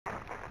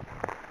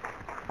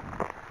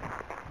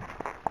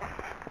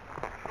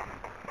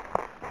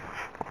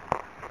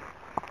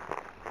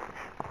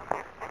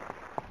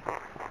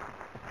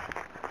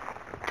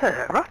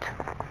Rot.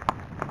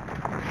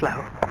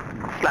 Slow,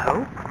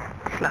 slow,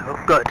 slow.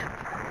 Good.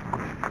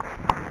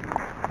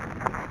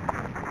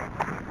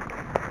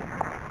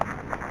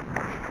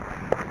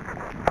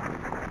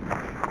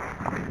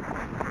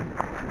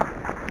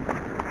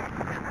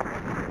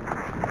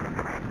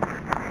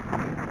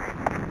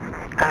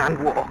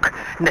 And walk.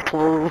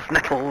 Nettles,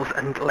 nettles,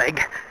 and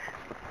leg.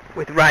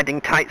 With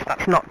riding tights,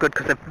 that's not good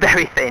because they're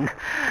very thin. And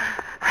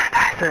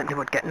I certainly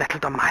would get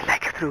nettled on my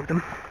leg through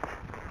them.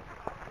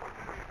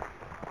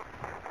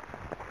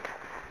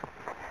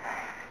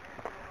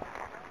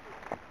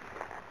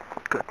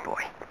 Good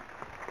boy.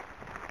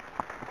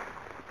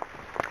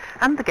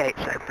 And the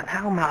gate's open.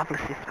 How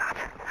marvellous is that?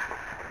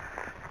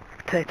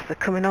 Potatoes are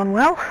coming on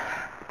well.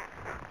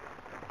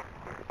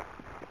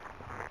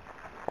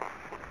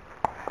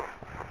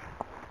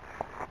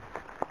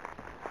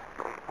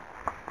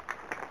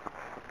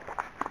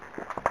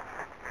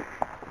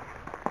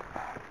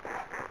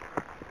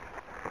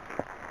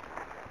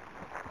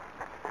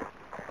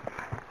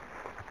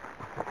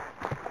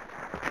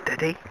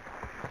 Steady.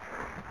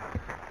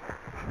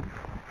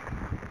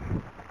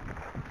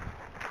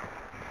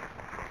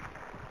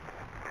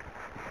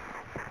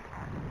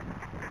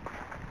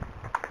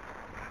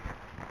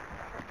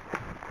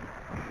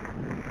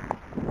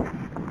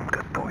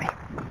 Good boy.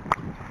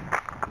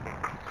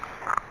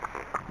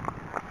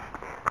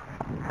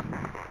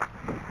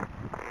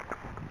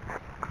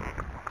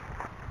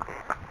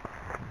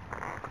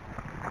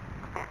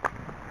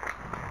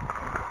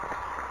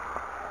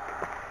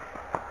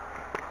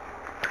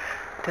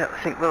 Don't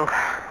think we'll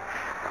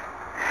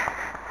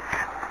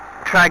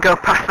try go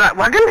past that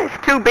wagon,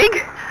 it's too big.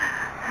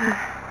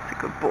 It's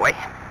a good boy.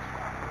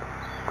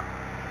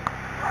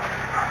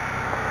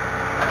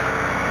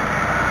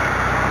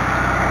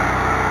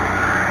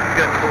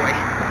 Good boy.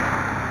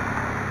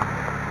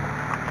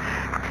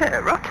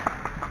 Rot.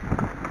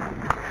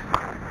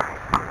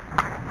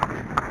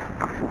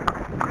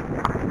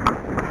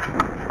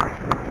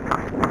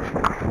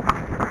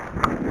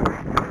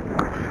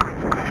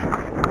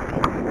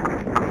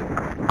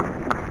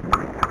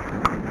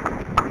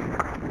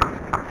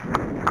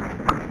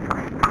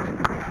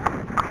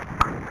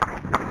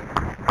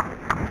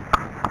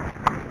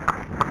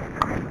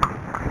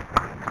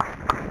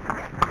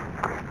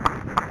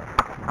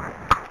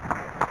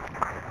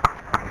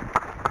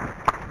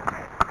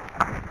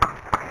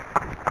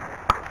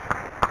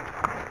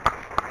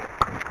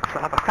 So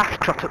I'll have a fast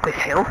trot up this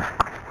hill.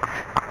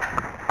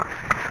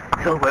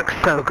 Hill works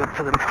so good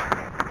for them.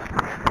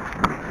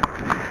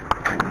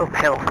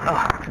 Uphill,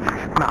 oh,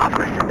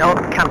 marvellous. No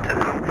canter,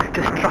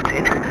 just trot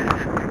in.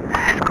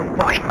 That's a good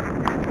boy.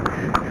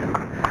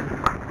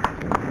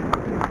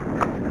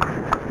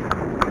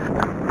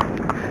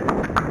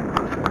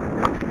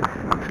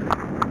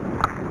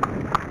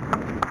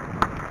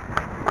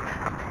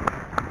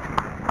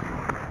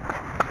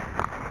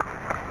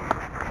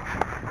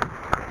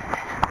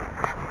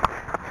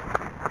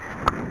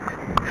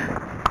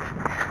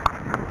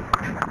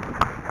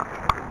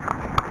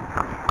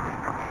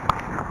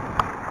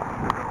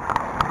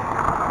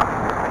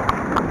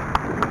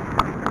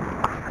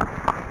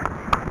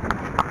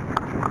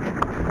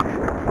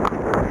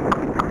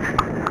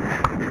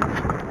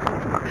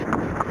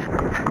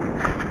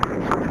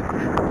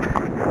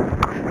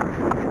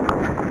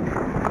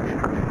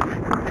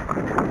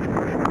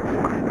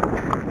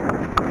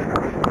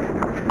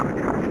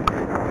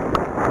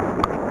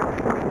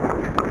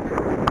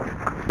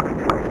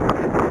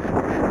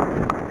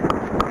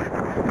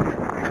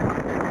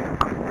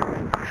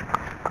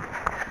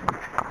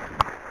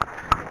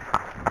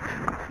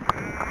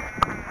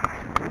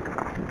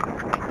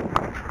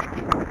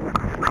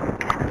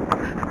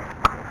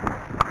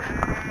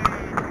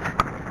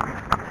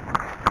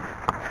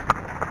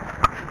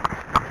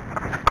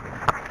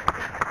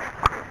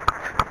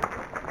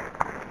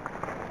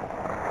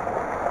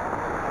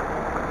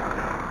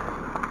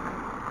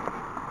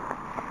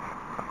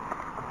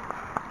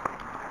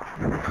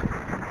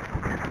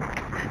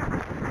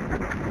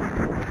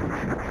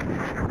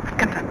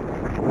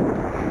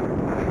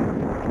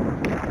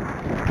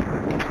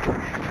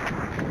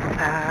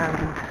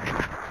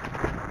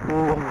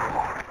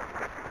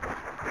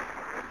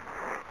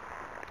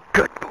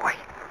 Good boy.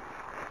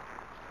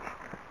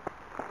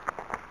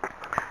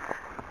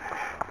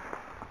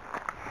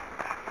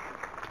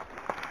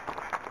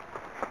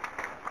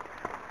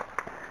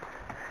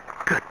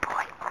 Good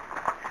boy.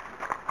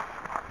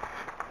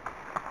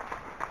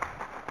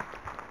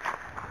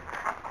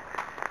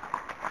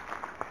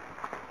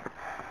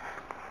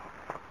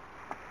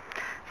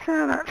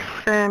 So that's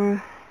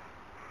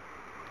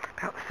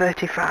about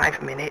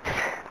 35 minutes,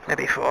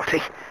 maybe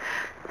 40.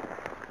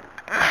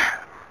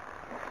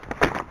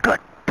 Good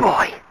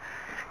boy.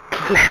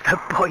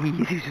 Clever boy.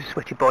 He's a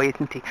sweaty boy,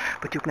 isn't he?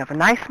 But you can have a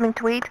nice mint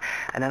to eat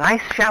and a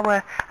nice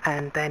shower,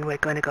 and then we're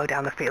going to go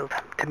down the field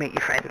to meet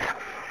your friends.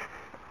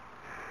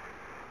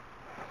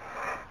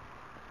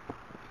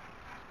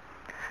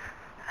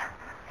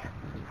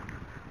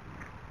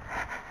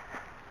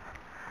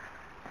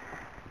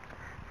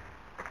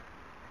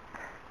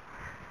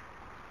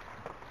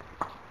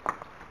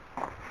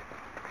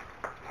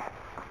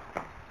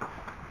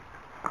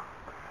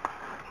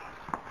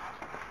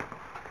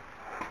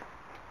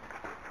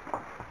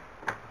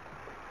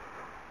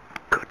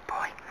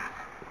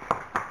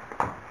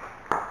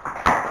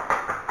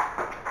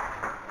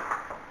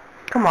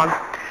 come on.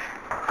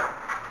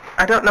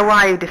 I don't know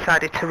why you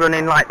decided to run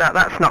in like that.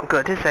 That's not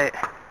good, is it?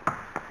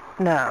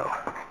 No.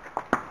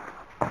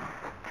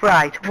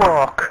 Right,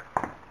 walk.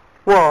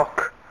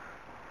 Walk.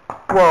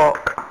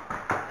 Walk.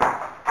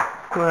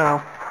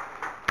 Well,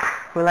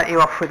 we'll let you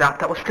off with that.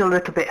 That was still a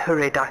little bit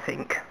hurried, I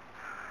think.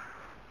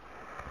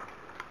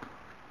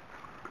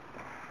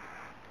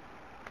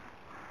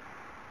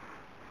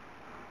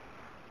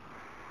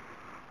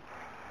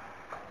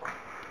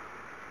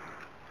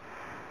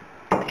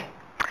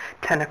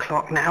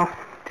 $10 now.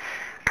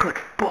 Good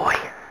boy.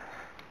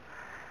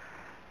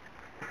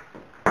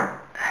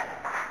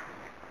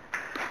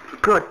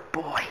 Good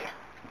boy.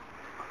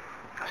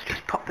 Let's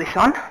just pop this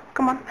on.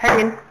 Come on, head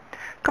in.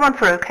 Come on,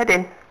 Farouk, head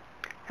in.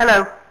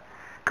 Hello.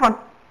 Come on.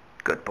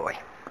 Good boy.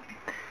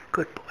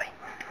 Good boy.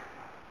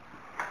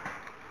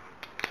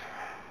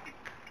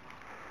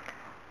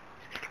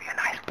 Just give you a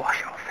nice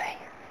wash off, eh?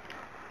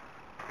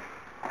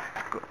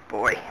 Good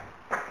boy.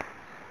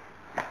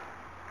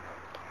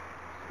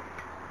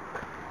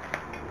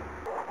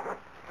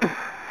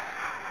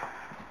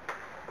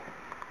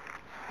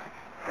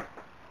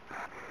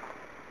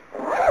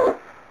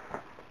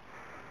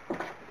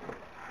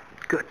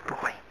 Good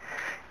boy.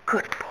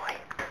 Good boy.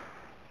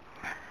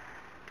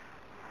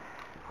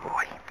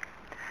 Boy.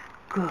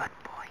 Good boy.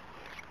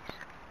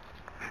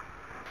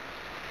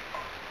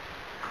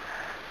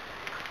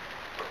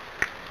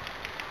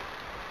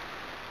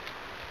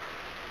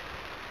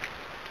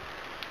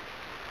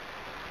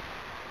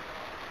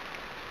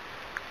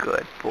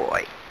 Good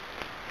boy.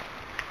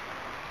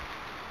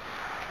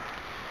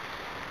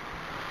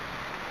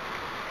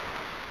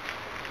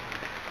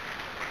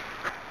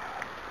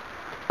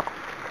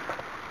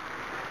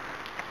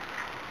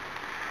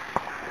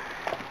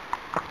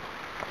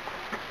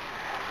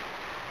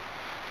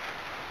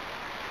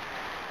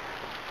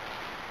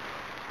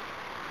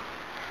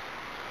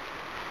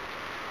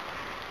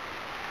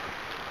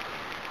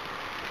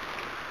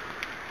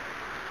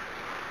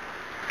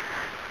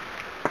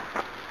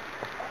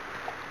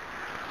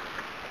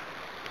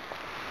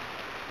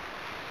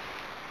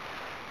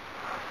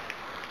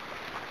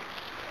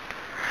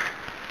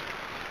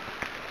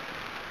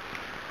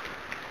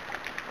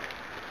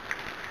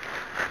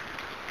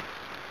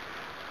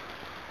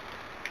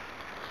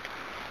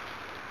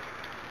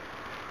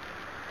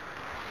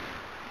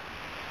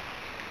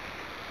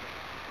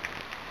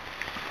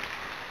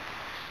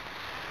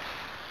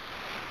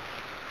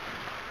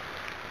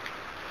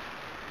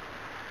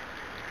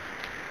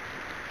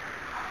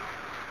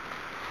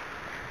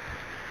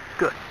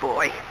 Good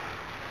boy.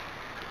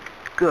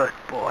 Good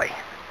boy.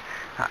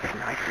 That's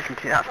nice, isn't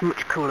it? That's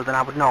much cooler than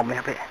I would normally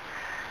have it,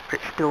 but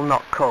it's still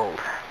not cold.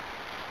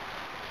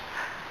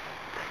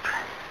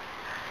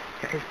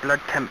 Get his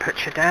blood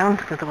temperature down,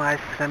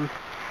 otherwise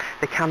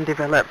they can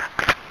develop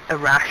a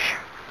rash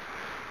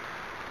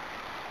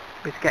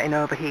with getting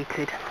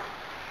overheated.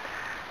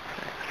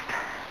 So just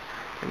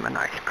give him a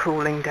nice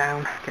cooling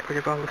down, get rid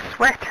of all the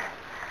sweat.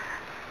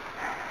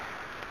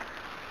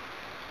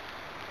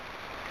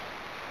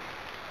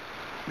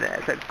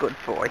 There's a good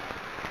boy.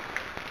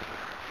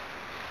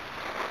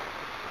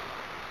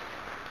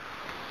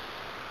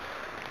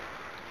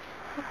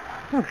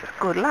 He's a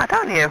good lad,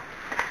 aren't you?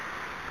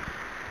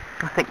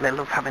 I think they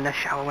love having a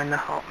shower when they're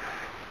hot.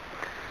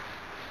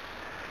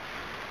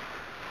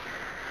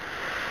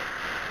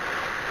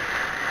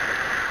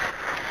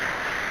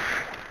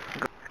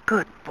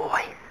 Good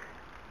boy.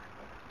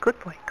 Good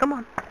boy. Come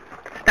on.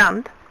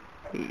 Stand.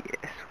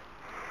 Yes.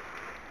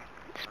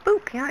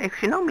 Spooky, aren't you?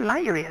 'Cause you normally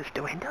like your ears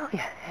doing, don't you?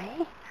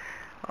 Eh?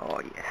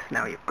 Oh yes,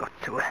 now you've got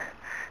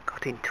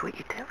into it,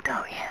 you do,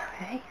 don't you?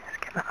 Eh? Let's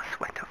get that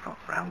sweat up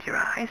round your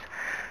eyes,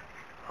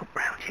 up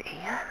round your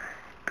ear.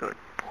 Good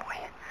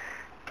boy.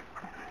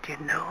 And your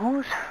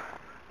nose.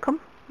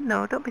 Come,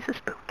 no, don't be so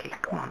spooky.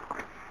 Come on.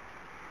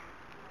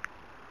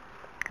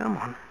 Come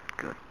on.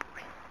 Good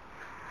boy.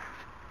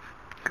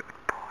 Good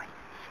boy.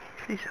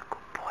 Yes, he's a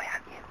good boy,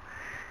 aren't you?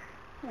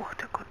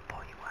 What a good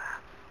boy you are.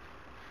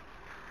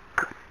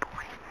 Good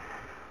boy.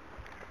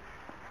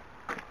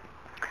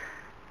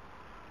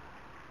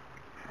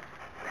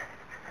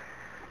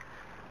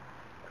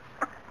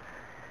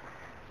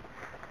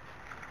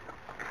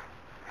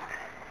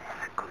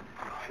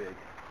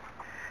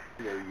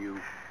 Hello you.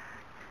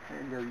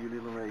 Hello you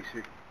little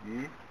racer.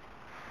 Yeah?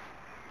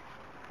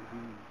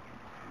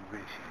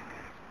 Racing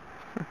again.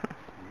 Yes.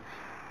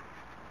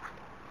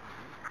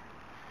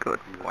 Good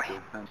boy.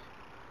 Yes,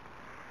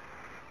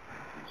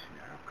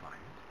 now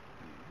client.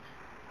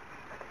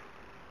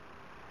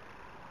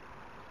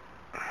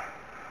 Yes.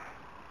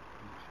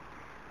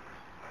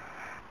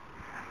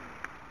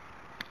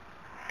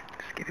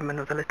 Just give him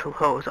another little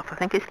hose off. I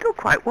think it's still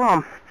quite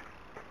warm.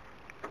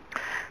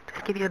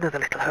 Just give you another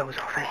little hose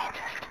off, eh?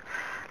 Just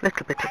a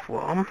little bit of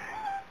warm.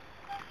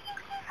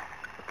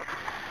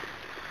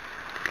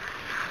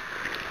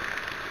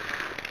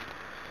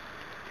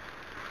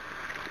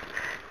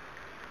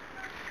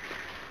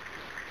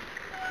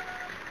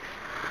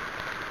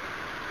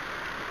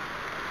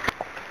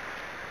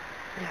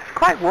 Yeah, it's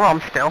quite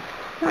warm still,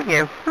 aren't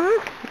you?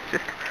 It's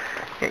just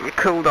Get you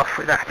cooled off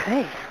with that,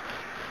 eh?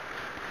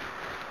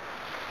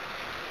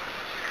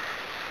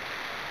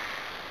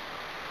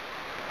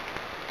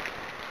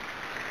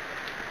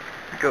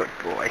 Good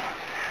boy.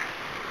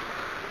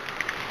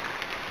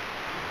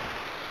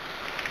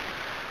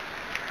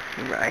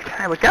 Right,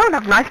 there we go.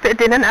 Have a nice bit of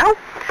dinner now,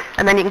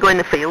 and then you can go in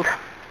the field.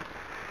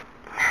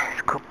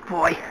 Good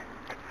boy.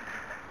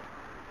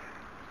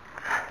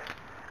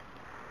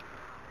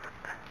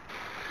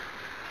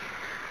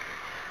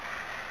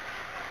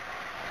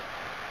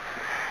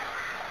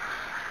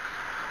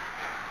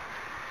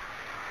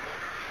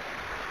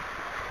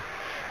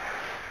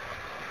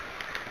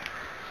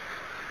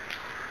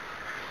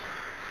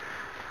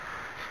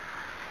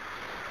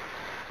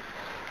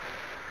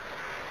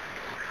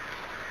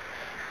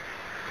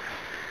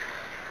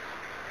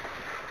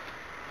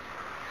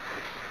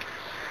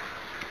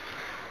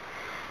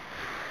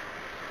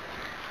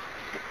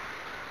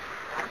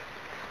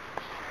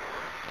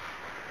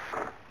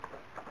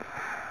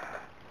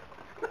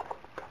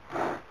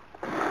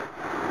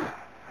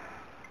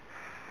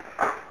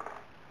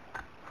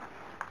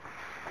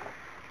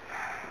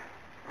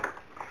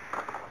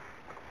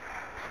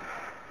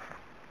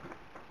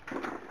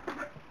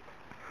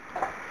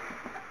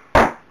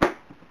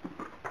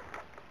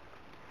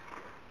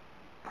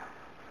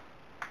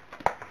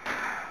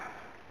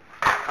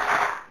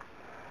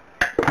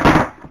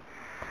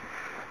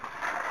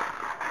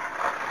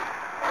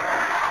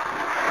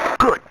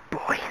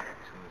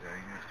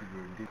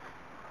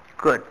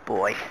 Good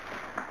boy.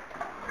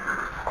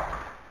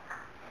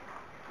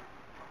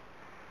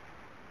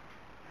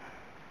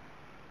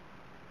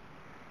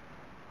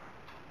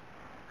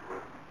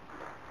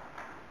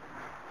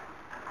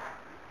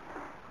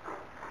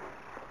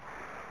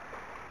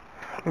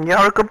 You're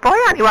a good boy,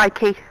 aren't you,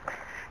 Ikey? You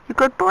a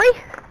good boy?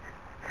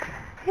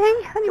 Hey,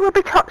 and you will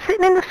be top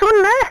sitting in the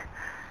sun there.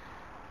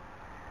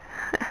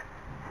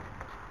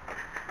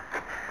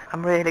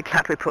 I'm really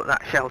glad we put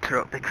that shelter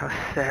up because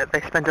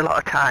they spend a lot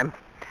of time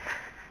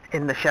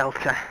in the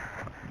shelter.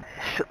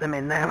 Shut them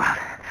in there while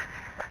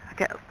I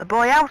get the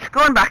boy out.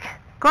 Go on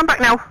back. Go on back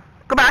now.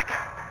 Go back.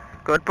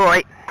 Good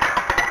boy.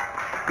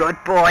 Good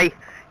boy.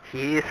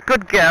 Yes,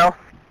 good girl.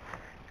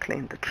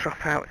 Cleaned the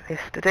trough out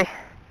yesterday.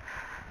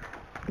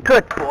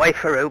 Good boy,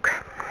 Farouk.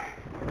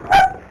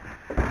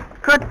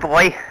 Good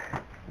boy.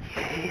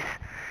 Yes.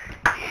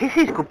 Yes,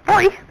 he's a good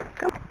boy.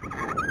 Come.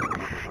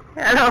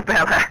 Hello,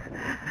 Bella.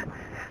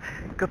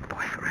 Good boy,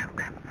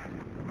 Farouk.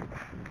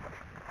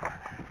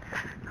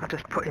 I'll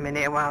just put him in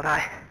here while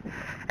I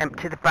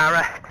empty the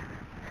barrow.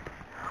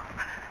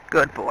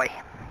 Good boy.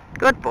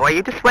 Good boy.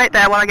 You just wait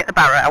there while I get the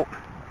barrow out.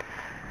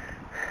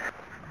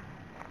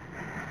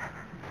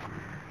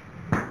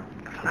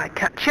 Fly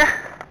catcher.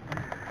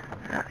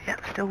 Yeah,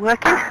 still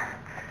working.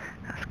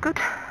 That's good.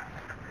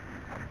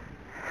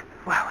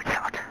 Wow, it's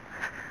hot.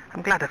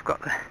 I'm glad I've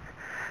got the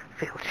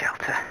field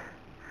shelter.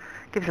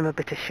 Gives them a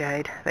bit of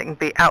shade. They can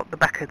be out the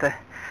back of the...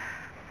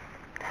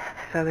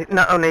 So they,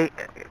 not only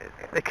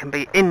they can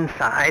be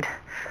inside,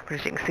 but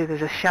as you can see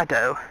there's a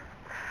shadow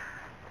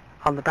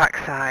on the back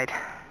side.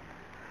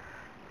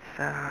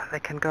 So they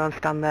can go and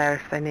stand there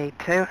if they need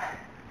to.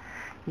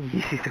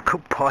 Yes, he's a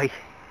good boy.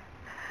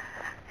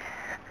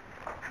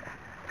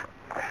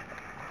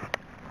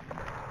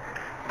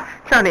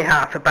 It's only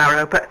half a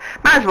barrow, but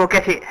might as well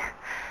get it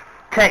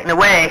taken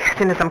away as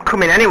soon as I'm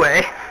coming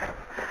anyway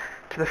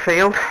to the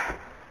field.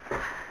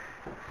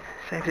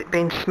 Saves it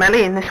being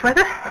smelly in this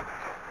weather.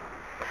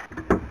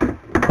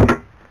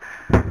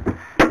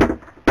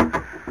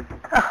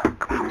 Oh,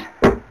 come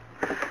on.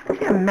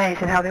 It's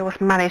amazing how they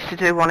always manage to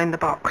do one in the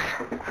box.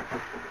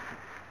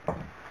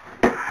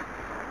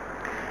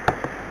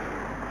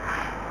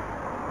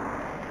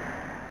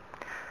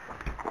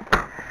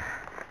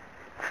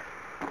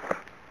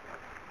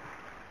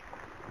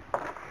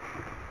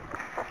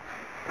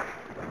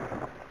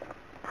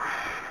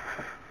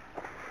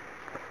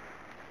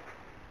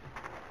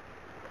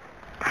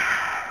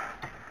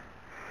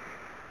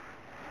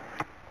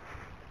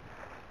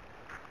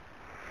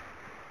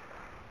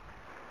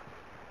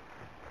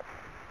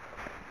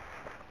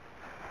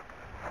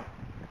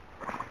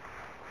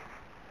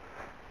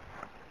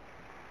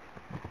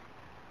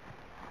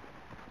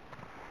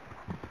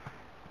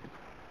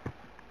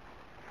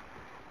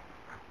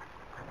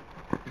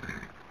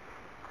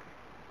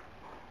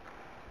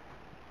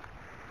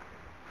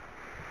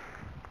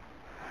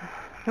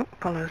 Oh,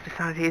 Apollo's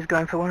decided he's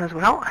going for one as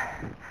well.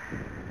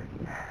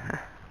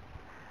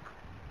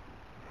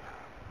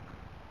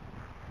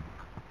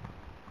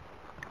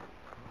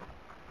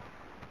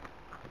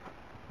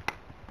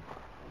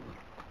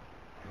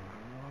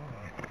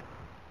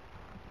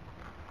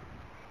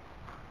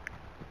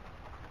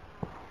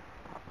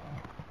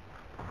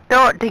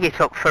 Don't dig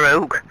it up,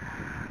 Farouk.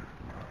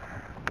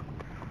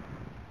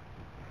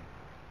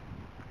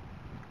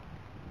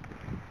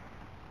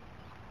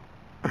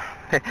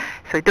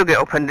 So he dug it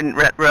up and didn't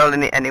roll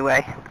in it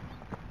anyway.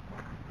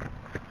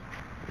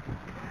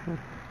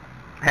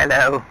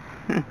 Hello.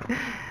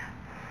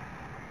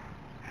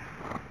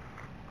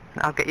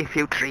 I'll get you a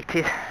few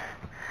treaties.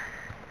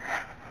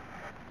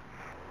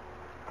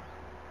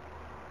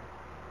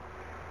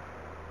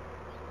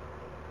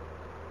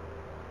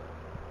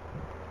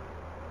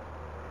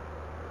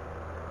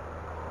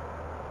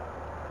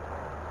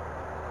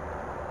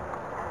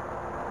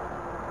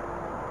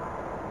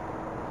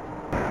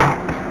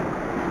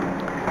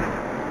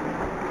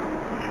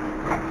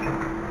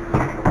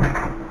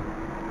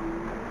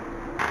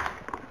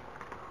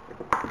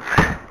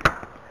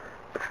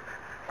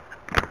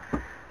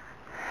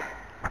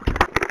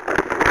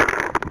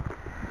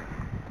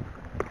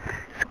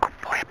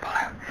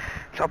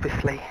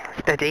 obviously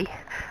steady.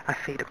 I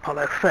feed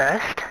Apollo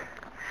first.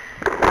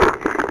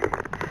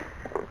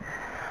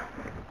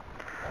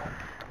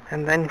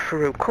 And then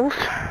Farouk's.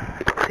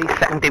 So you're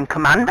second in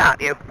command,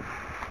 aren't you?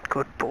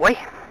 Good boy.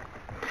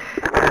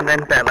 And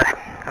then Bella.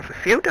 Have a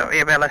few, don't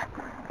you, Bella?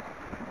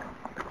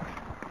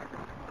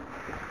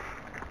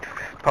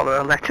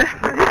 Apollo a letter.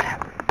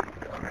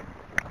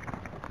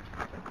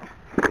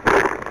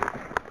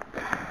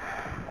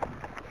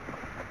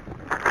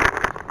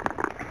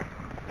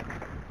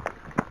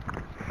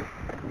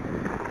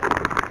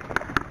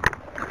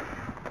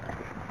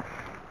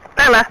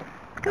 Bella.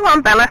 Come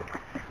on, Bella.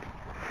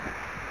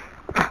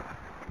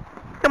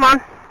 Come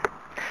on.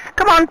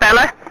 Come on,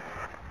 Bella.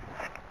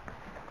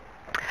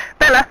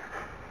 Bella.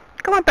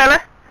 Come on,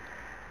 Bella.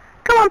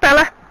 Come on,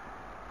 Bella.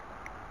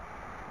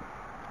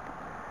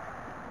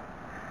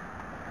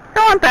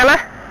 Come on, Bella.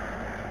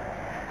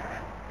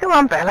 Come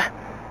on, Bella.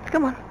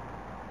 Come on.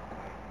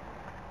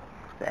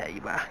 There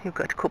you are. You've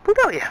got a couple,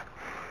 don't you?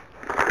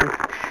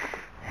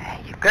 There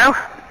you go.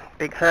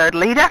 Big herd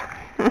leader.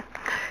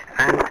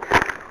 And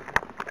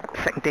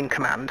second in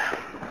command.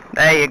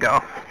 There you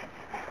go.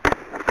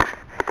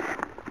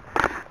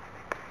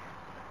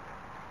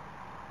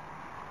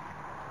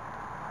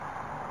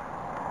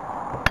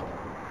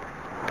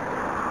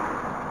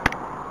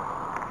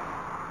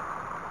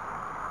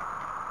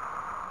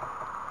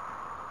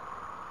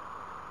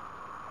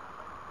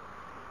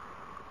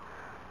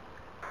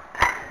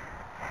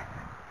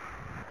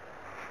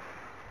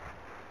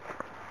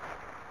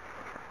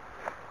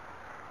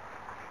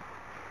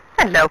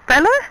 Hello,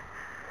 Bella.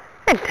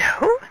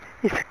 Hello.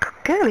 You're a good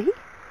girlie.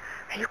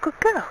 Are you a good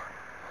girl?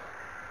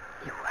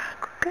 You are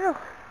a good girl.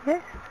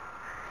 Yes.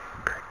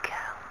 Good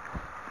girl.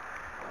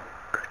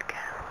 Good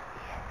girl.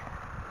 Yes.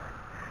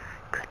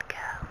 Good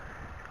girl.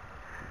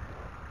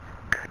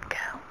 Good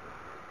girl.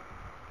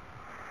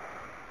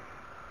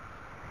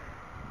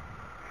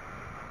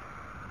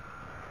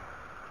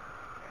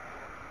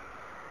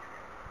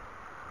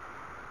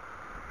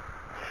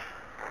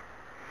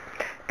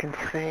 Can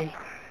see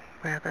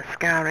where the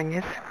scarring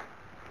is.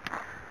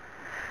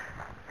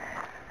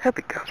 Hope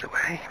it goes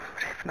away,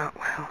 but if not,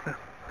 well,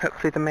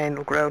 hopefully the mane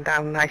will grow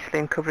down nicely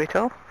and cover it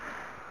all.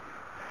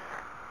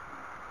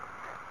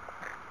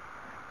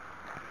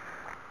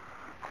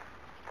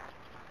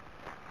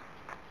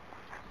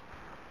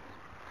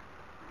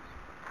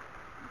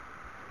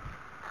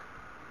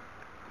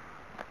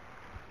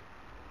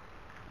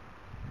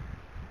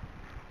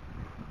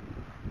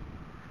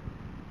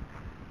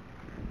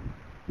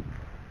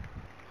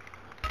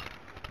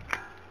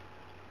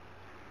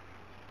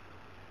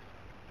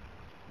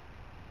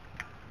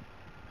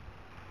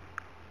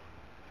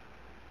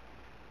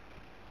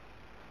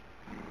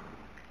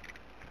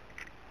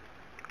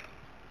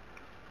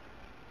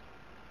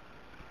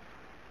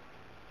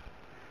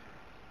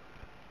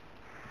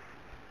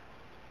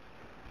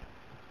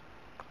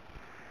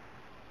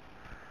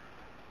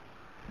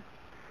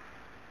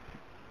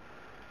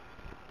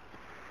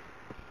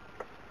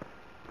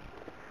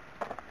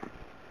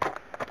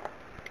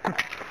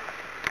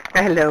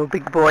 Hello,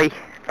 big boy.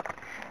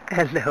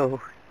 Hello.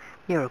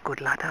 You're a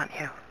good lad, aren't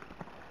you?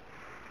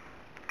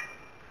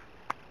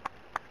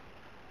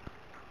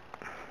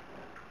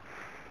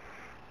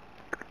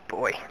 Good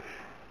boy.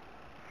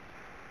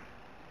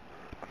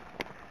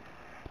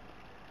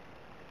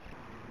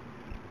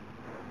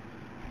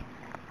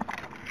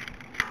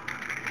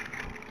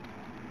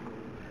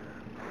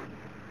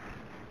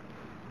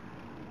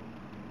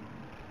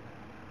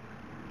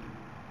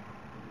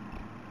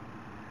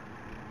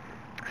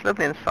 It's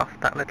lovely and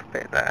soft, that little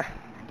bit there.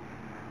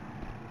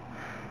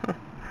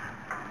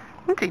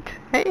 Isn't it?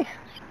 Hey,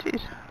 it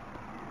is.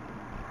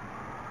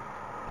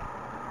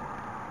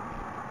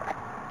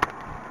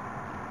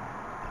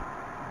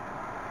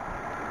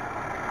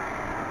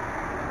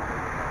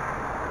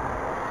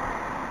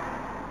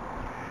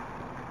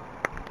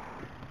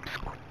 He's a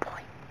good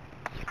boy.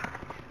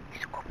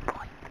 He's a good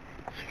boy.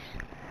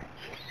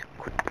 He's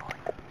a good boy.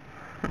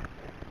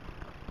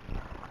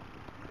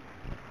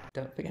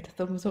 Don't forget a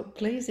thumbs up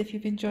please if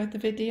you've enjoyed the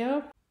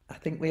video. I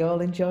think we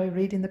all enjoy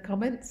reading the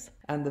comments,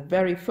 and the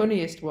very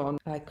funniest one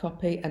I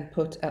copy and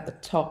put at the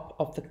top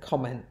of the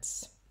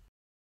comments.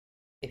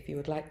 If you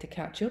would like to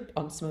catch up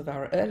on some of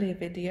our earlier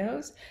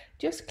videos,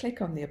 just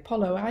click on the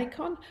Apollo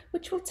icon,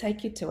 which will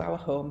take you to our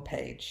home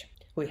page.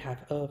 We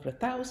have over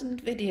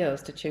 1,000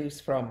 videos to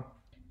choose from.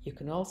 You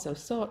can also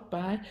sort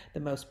by the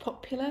most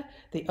popular,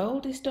 the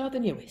oldest or the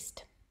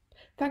newest.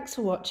 Thanks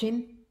for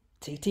watching.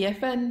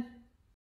 TTFN.